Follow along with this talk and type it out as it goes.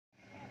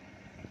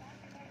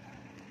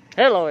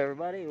Hello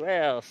everybody,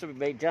 well, Super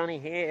Bait Johnny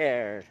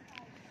here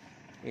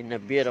in the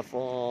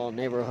beautiful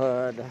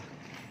neighborhood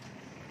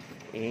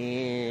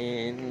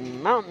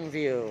in Mountain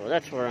View.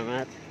 That's where I'm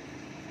at.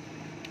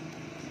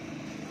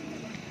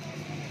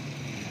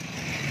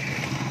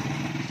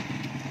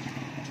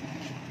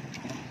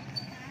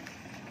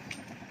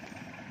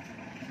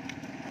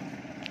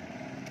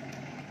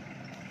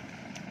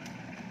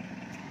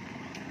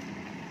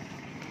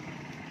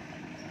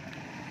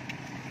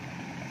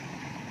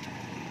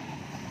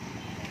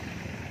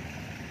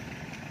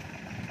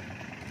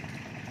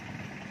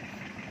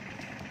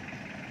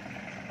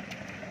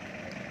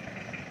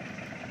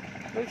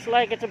 Looks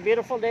like it's a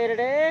beautiful day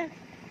today.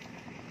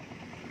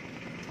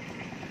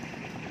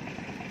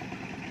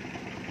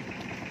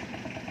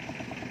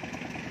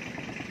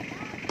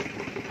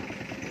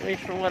 At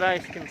least from what I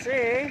can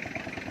see.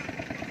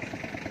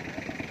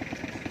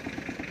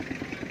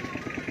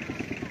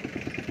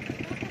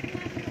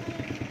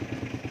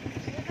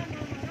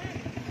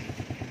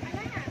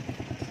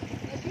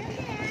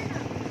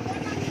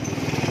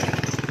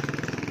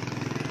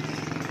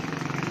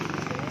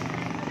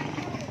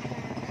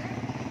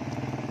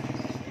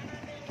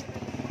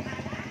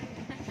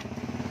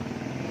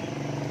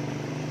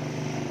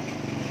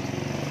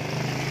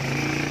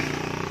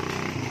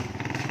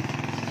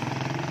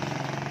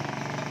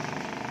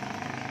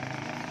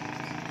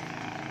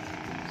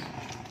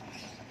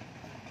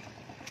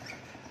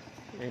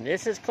 And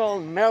this is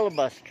called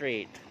Melba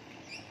Street.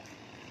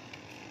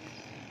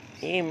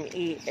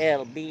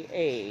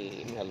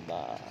 M-E-L-B-A,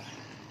 Melba.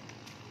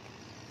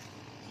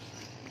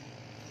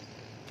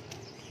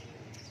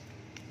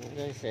 As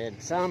I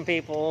said, some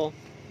people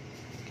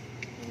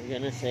are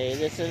going to say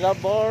this is a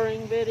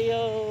boring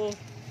video.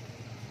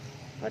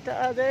 But to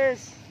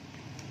others,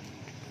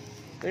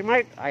 they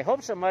might, I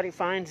hope somebody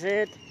finds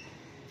it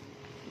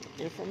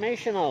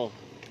informational.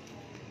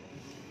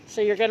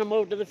 So you're going to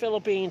move to the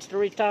Philippines to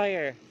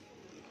retire.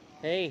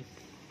 Hey,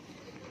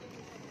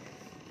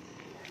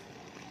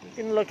 you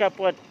can look up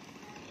what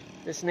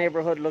this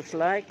neighborhood looks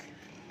like.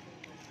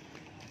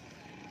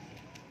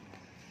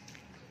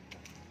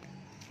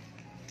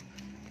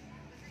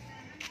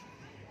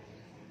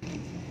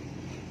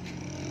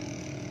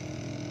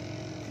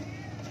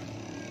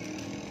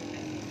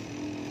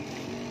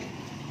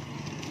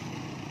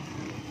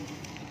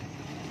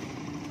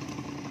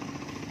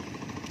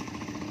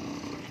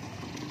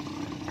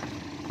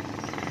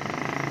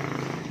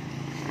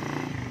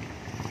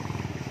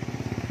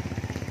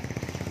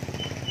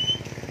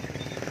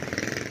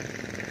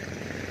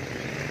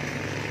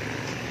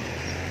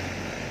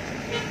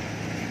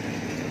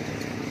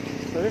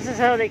 So this is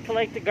how they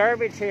collect the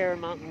garbage here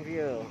in Mountain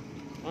View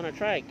on a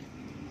trike.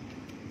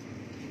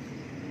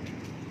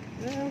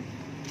 Well,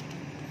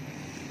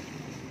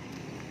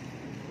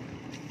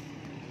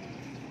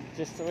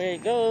 just the way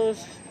it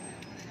goes.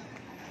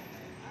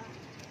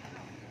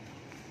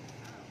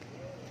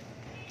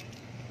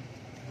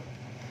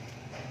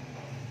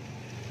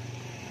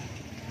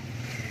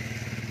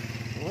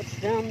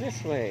 What's down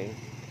this way?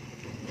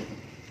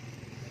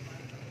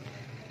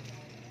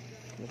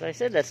 As I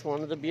said, that's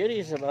one of the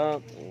beauties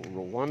about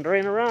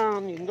wandering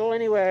around. You can go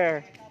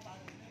anywhere.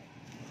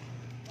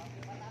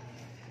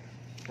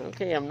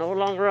 Okay, I'm no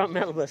longer on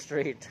Melba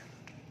Street.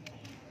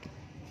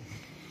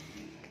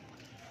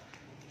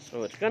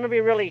 So it's going to be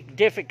really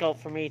difficult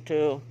for me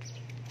to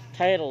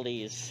title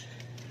these.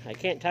 I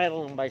can't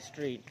title them by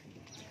street.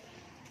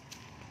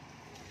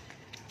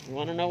 You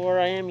want to know where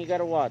I am? You got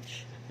to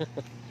watch.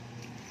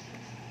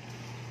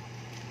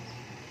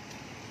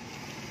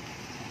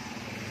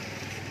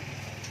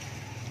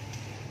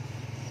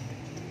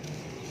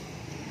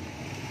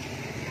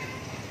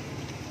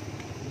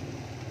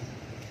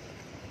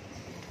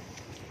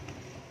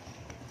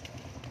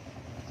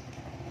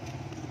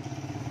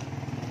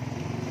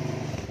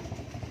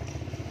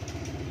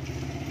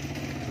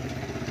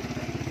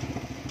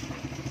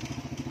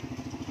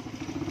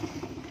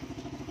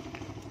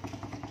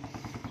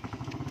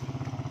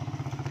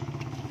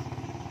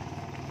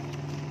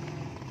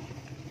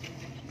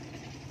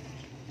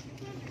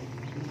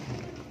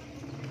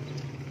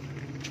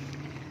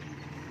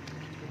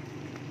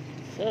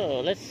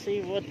 So let's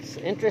see what's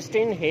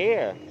interesting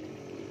here.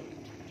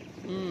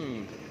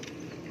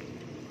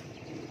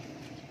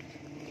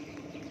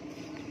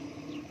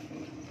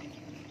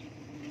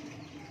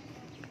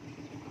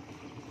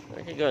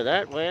 I could go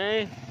that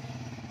way.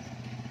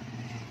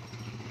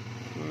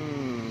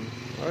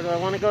 Or do I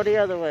want to go the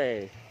other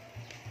way?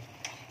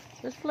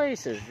 This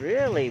place is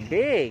really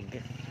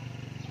big.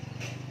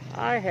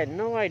 I had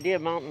no idea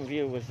Mountain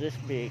View was this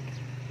big.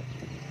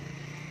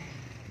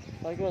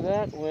 If I go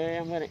that way,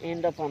 I'm going to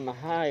end up on the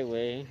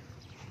highway.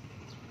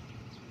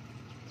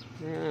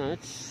 Yeah,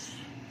 it's...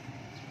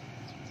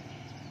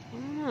 I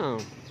don't know.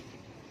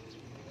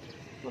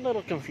 I'm a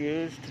little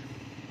confused.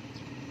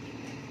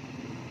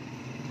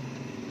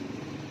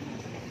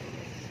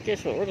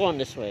 Guess what? We're going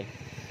this way.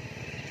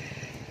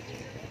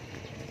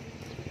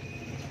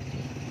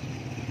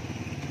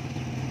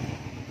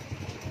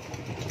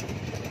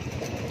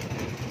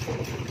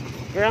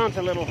 Ground's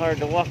a little hard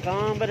to walk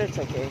on, but it's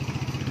okay.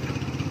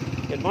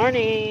 Good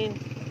morning.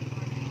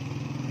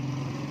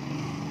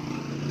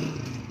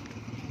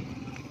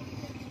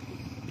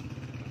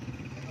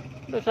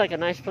 Looks like a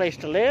nice place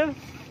to live.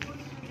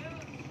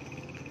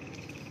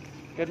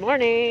 Good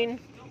morning.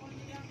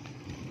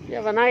 You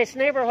have a nice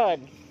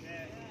neighborhood.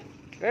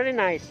 Very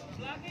nice.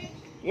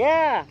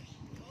 Yeah.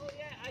 Oh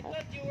yeah, I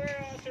thought you were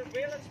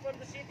surveillance from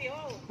the city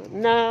hall.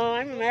 No,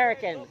 I'm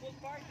American.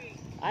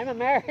 I'm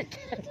American.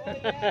 Oh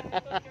yeah, I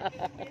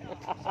thought you were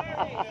Filipino.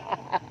 Sorry.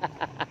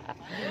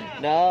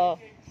 No.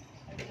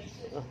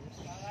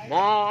 No,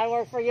 I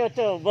work for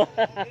YouTube.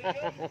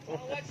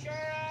 What's your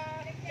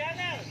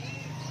channel?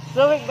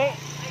 Subic Bay. I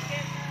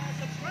can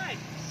subscribe.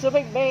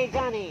 Subic Bay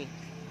Johnny.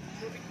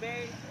 Subic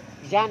Bay.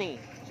 Johnny.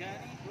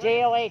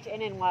 Johnny.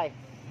 Johnnny.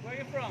 Where are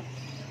you from?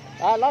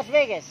 Las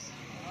Vegas.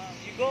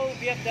 You go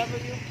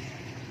BMW?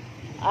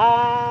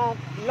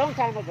 Long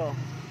time ago.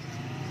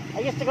 I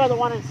used to go to the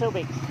one in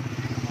Subic.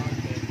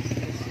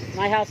 Okay.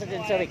 My house is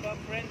in I Subic. have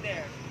a friend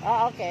there.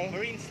 Oh, okay.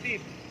 Marine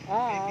Steve.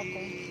 Oh, Maybe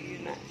okay. you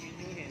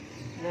knew him.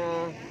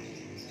 No.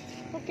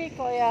 Okay,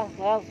 Kuya.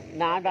 Well,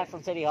 no, I'm not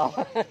from City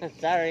Hall.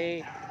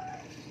 Sorry.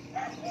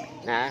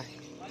 Nah.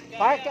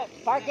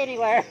 Park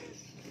anywhere.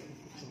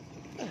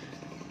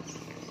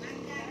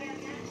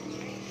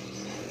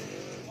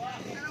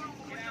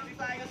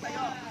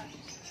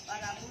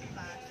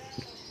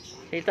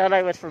 He thought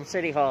I was from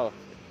City Hall.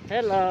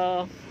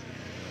 Hello.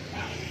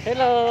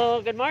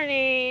 Hello. Good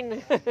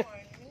morning.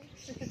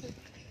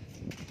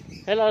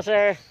 Hello,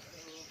 sir.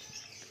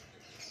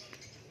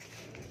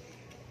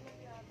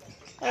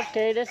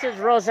 Okay, this is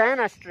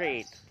Rosanna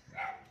Street.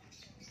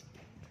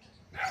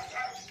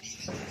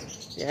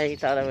 Yeah, he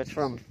thought I was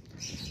from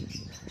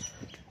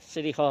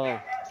City Hall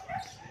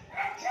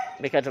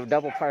because of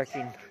double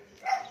parking.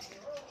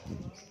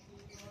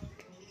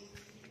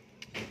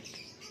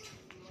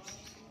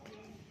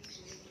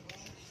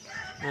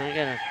 I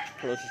gotta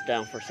close this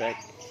down for a sec.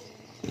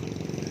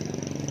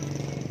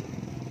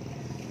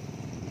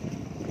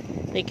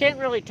 They can't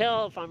really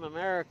tell if I'm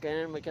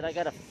American because I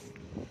got a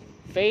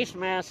face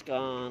mask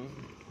on.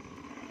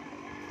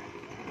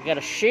 I got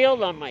a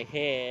shield on my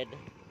head.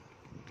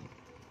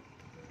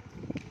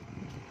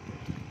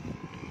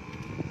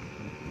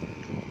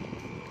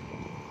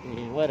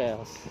 And what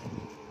else?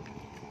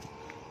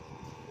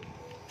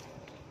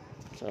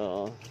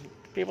 So,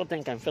 people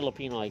think I'm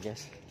Filipino, I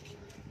guess.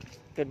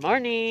 Good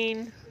morning.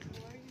 Good morning.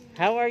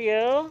 How are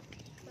you?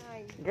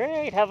 Fine.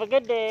 Great. Have a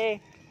good day.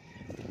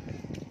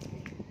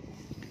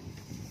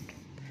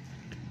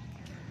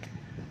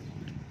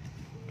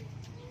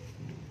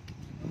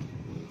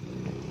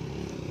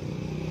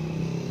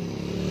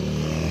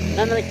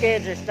 None of the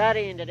kids are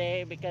studying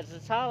today because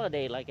it's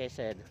holiday, like I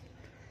said.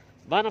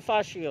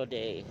 Bonifacio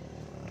Day.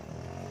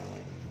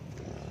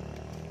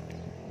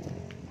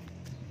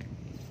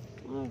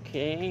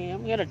 Okay,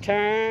 I'm gonna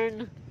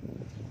turn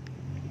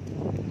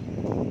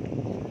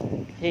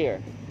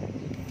here.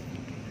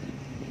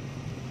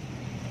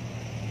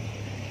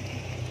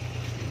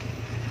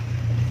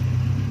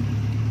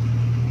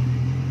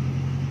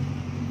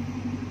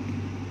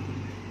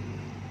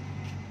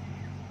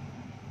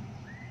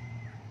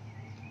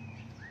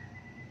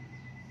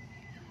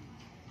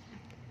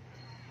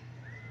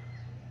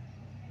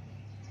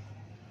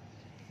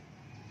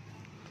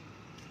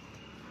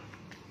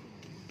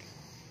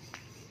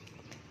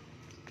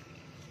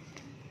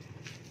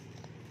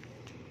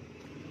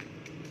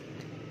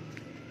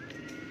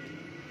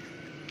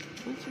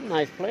 There's some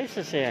nice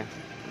places here.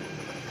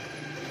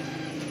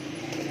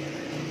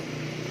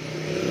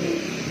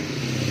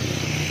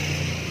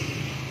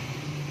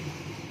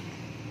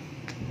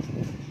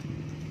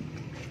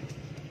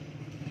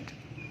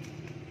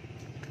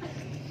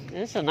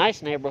 It's a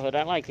nice neighborhood.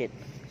 I like it.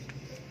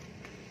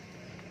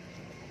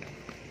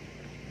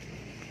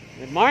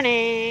 Good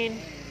morning.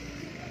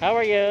 How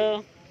are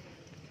you?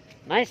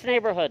 Nice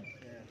neighborhood.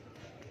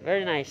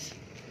 Very nice.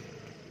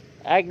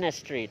 Agnes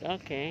Street.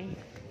 Okay.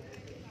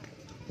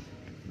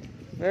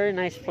 Very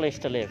nice place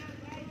to live.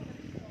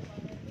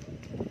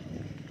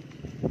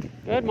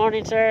 Good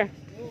morning, sir.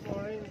 Good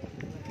morning.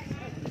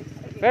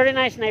 Very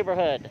nice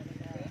neighborhood.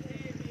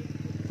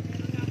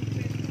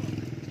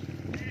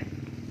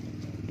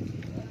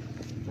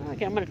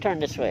 Okay, I'm going to turn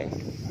this way.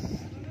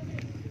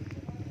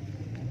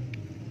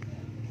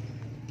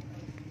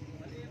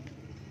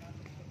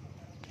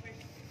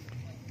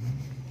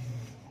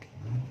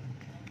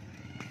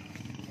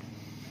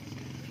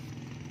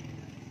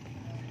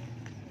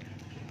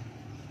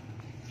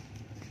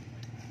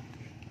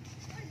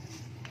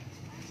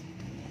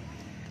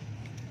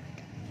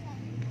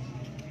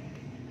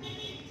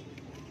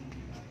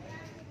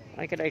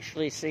 I could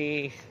actually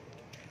see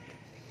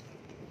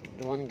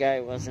the one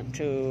guy wasn't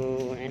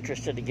too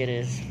interested to get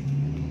his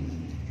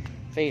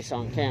face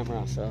on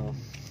camera, so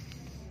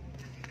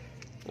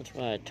that's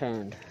why I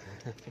turned.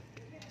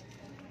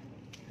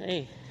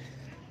 Hey,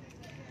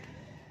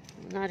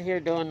 I'm not here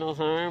doing no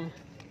harm.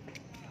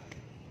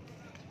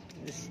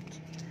 Just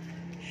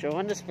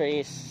showing the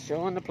space,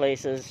 showing the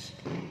places.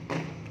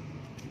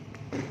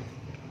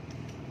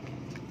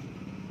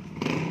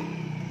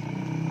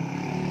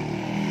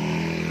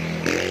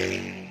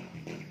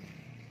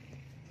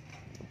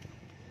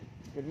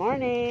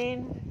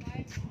 Morning.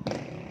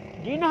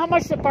 Do you know how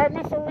much the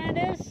apartment for rent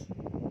is?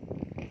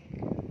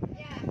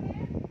 Yeah.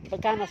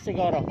 Magkano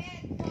siguro?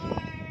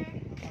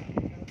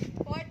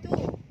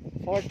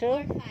 For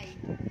 4-2?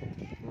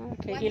 5.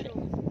 Okay. One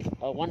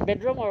room. One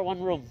bedroom or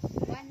one room?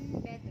 1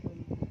 bedroom.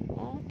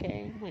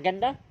 Okay.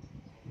 Maganda?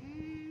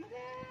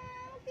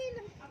 Okay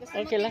lang. Gusto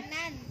Okay mo lang.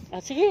 tingnan?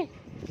 Sige.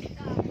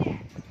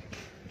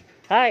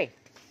 Hi.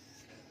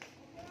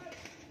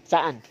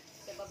 Saan?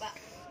 Sa baba.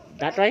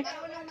 That way?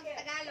 Marunong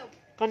mag-Tagalog.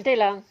 Konti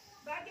lang.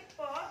 Bakit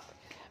po?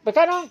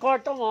 Magkano ang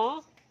kwarto mo?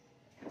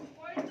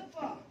 4-2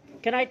 po.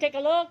 Can I take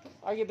a look?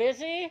 Are you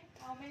busy?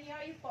 How many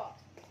are you po?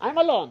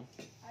 I'm alone.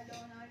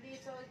 Alone only.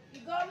 So,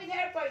 you go with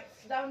airport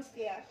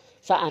downstairs.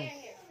 Saan?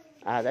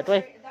 That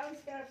way?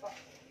 Downstairs po.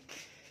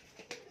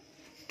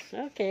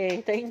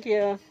 Okay, thank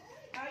you.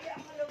 Are you a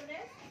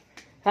columnist?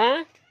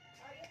 Huh?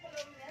 Are you a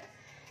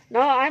columnist?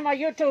 No, I'm a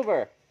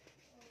YouTuber.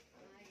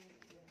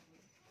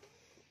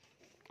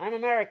 I'm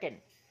American.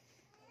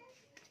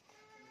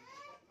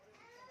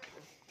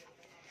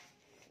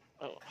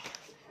 Oh.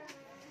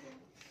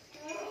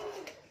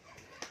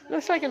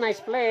 Looks like a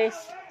nice place.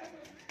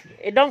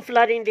 Don't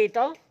flooding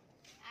dito?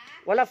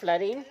 Wala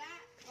flooding?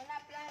 Wala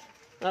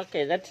plan.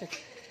 Okay, that's.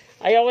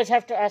 I always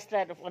have to ask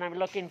that when I'm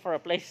looking for a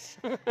place.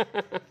 Yan.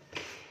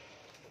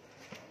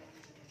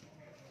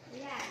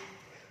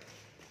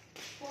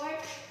 4.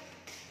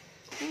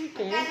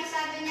 Okay. Magkano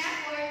sabi niya?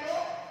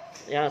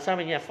 4 Yeah,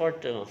 sabi niya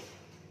 4-2.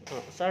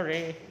 Oh,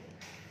 sorry.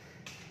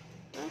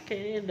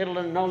 Okay, little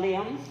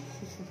linoleum.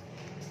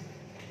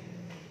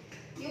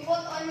 You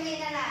put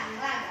only na lang.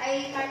 Rag.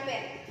 Ay,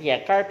 carpet.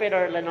 Yeah, carpet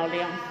or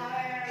linoleum.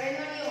 Or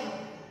linoleum.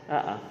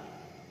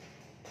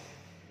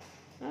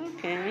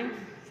 Okay,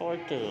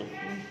 4-2.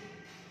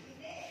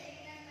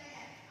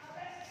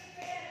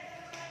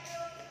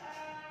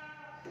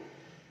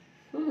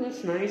 Oh,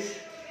 that's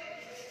nice.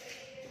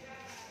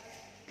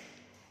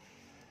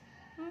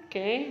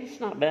 Okay, it's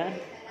not bad.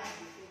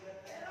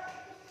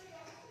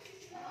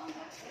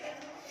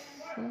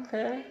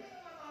 Okay.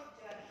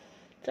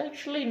 It's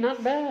actually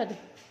not bad.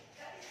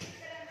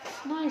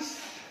 It's nice.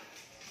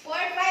 4,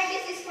 5.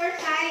 This is for 5.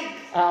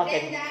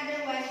 Okay. Then the other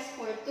one is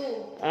for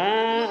 2.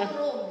 Ah. No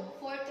room.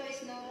 4, 2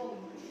 is no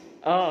room.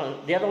 Oh,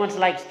 the other one's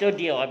like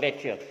studio, I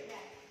bet you.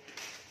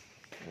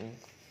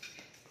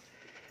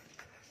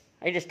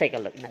 I just take a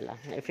look na lang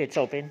if it's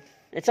open.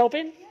 It's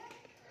open?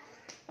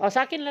 Oh,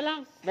 sa akin na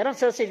lang. Meron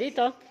susi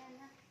dito.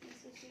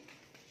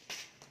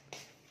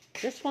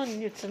 This one,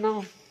 it's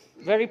no,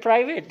 very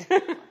private.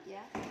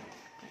 Yeah.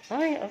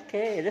 Oh,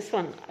 okay. This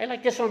one, I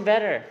like this one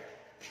better.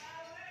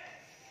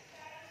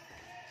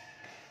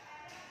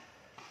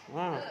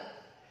 Wow.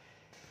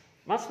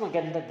 Mas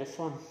maganda this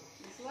one.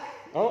 This one?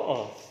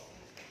 Oh.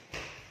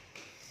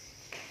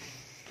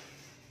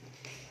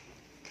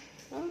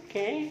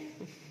 Okay.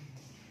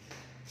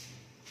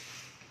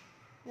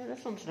 Yeah,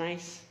 this one's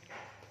nice.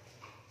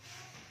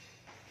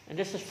 And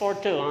this is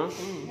 4-2, huh?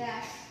 Mm.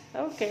 Yeah.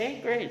 Okay,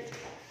 great.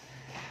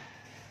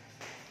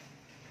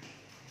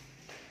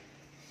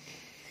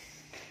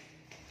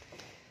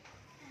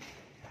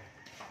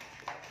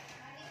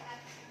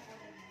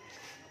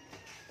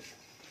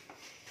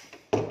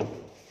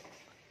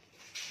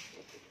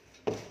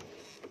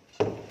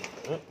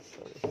 Oh,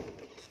 sorry.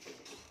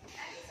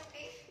 It's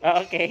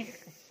okay. Okay.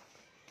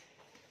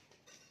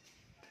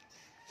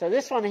 So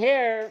this one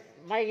here,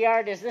 my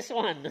yard is this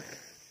one,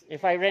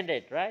 if I rent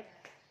it, right?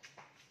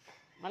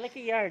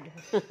 Malaki yard.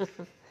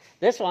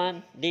 This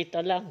one,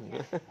 dito lang.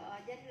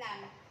 Dyan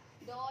lang.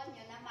 Doon,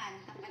 yun naman.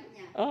 Tapat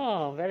niya.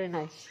 Oh, very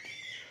nice.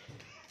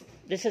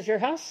 This is your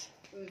house?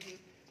 Mm-hmm.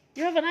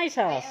 You have a nice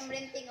I house. am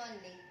renting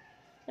only.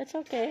 That's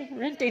okay.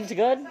 Renting's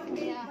good.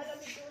 Yeah.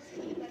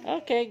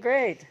 Okay,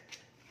 great.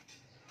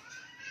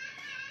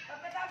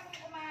 Pagkatapos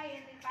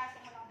kumain, din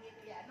pasok mo lang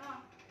dito yan,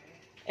 no?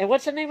 And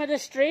what's the name of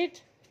this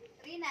street?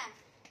 Rina.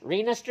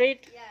 Rina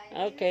Street?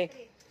 Yeah. Okay.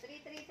 Rina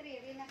Street.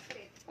 333 Rina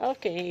Street.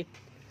 Okay.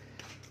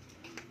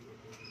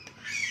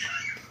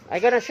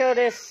 I'm gonna show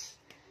this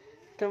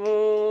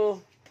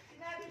to...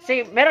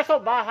 See, Miracle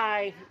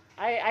Bahay,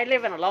 I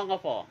live in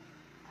Olongapo.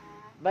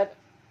 But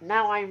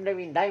now I'm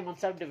living Diamond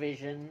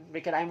Subdivision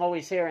because I'm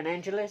always here in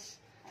Angeles.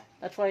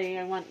 That's why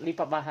I want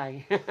Lipa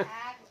Bahay.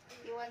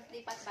 You want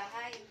lipat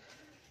bahay.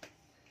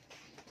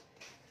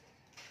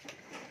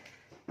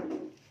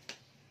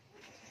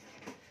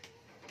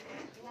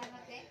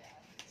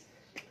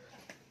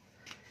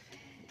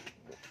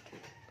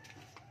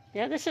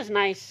 Yeah, this is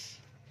nice.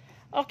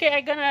 Okay,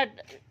 I'm gonna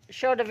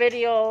show the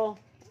video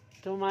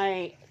to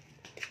my...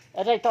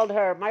 As I told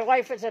her, my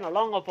wife is in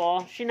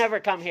Olongapo. She never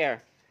come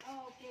here.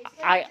 Oh, okay.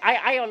 So,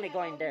 I only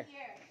going there.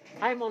 here.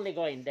 I'm only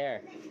going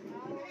there.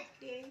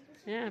 Okay.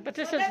 Yeah, but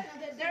this So is...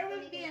 there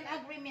will be an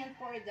agreement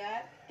for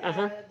that.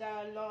 Uh-huh.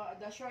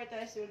 The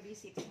shortest will be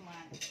 6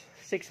 months.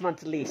 6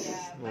 months lease.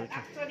 Yeah, but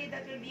actually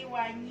that will be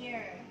 1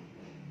 year.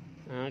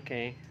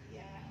 Okay. Yeah.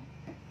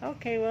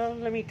 Okay, well,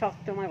 let me talk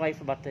to my wife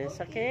about this,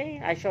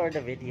 okay? I show her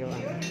the video.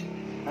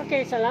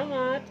 Okay,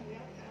 salamat.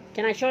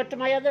 Can I show it to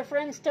my other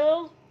friends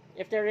too?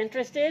 If they're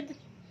interested?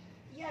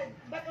 Yeah,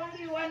 but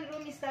only one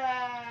room is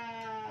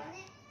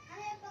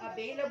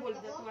available,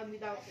 that one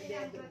without the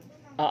bedroom.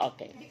 Oh,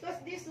 okay.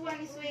 Because this one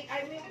is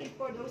I'm waiting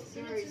for those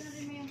tours.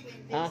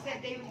 They Ah.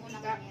 said they will be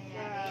back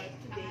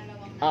today.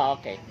 Oh,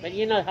 okay. But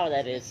you know how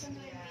that is.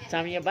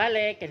 Sabi niya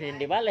balik and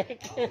hindi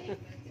balik.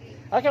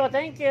 Okay, well,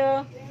 thank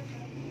you.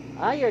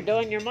 Ah, you're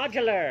doing your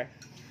modular.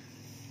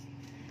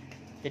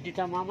 Did you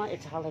tell Mama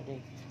it's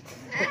holiday?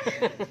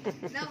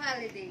 No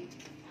holiday.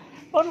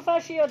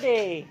 Bonifacio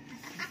Day.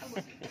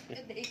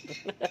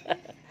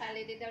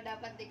 Holiday daw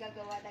dapat di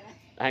gagawa na nga.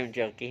 I'm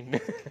joking.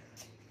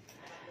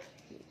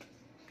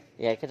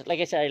 Yeah, because like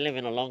I said, I live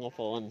in a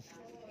Longophone.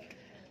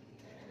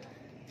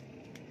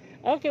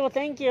 Okay, well,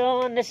 thank you.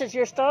 And this is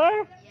your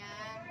store?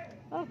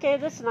 Yeah. Okay,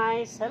 that's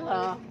nice.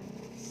 Hello.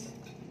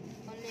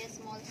 Only a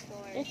small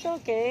store. It's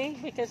okay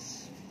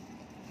because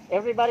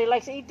everybody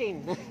likes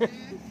eating.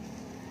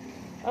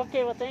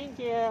 Okay, well, thank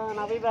you. And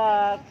I'll be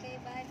back. Okay,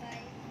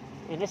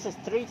 bye-bye. And this is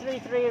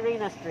 333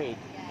 Arena Street.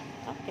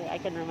 Yeah. Okay, I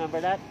can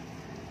remember that.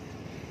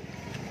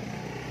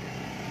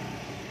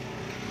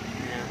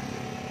 Yeah.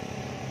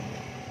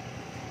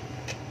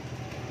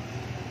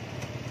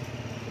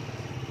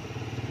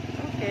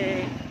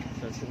 Okay.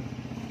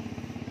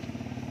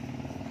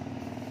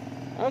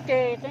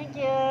 Okay, thank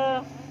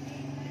you.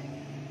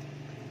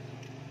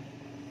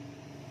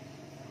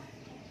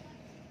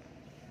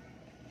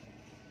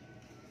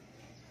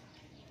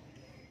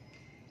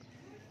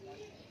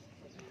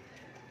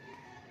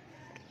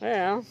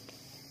 Well,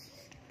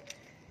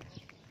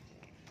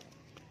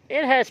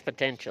 it has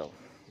potential.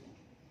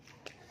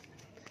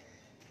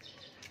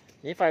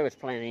 If I was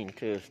planning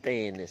to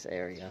stay in this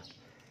area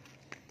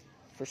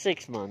for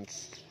 6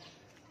 months,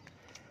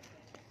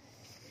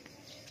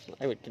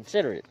 I would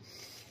consider it.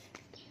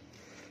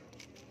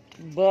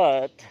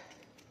 But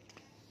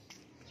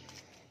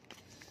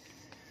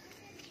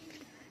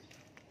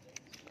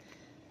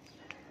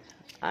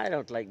I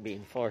don't like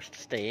being forced to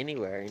stay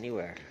anywhere.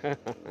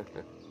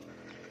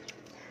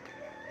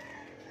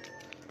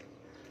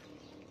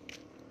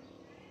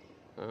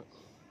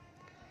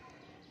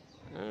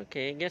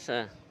 Okay, I guess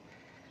I'll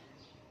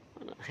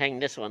hang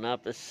this one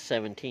up. It's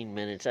 17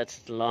 minutes.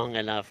 That's long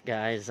enough,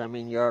 guys. I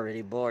mean, you're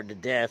already bored to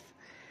death.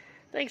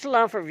 Thanks a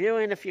lot for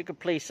viewing. If you could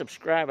please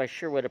subscribe, I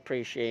sure would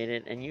appreciate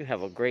it. And you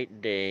have a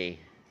great day.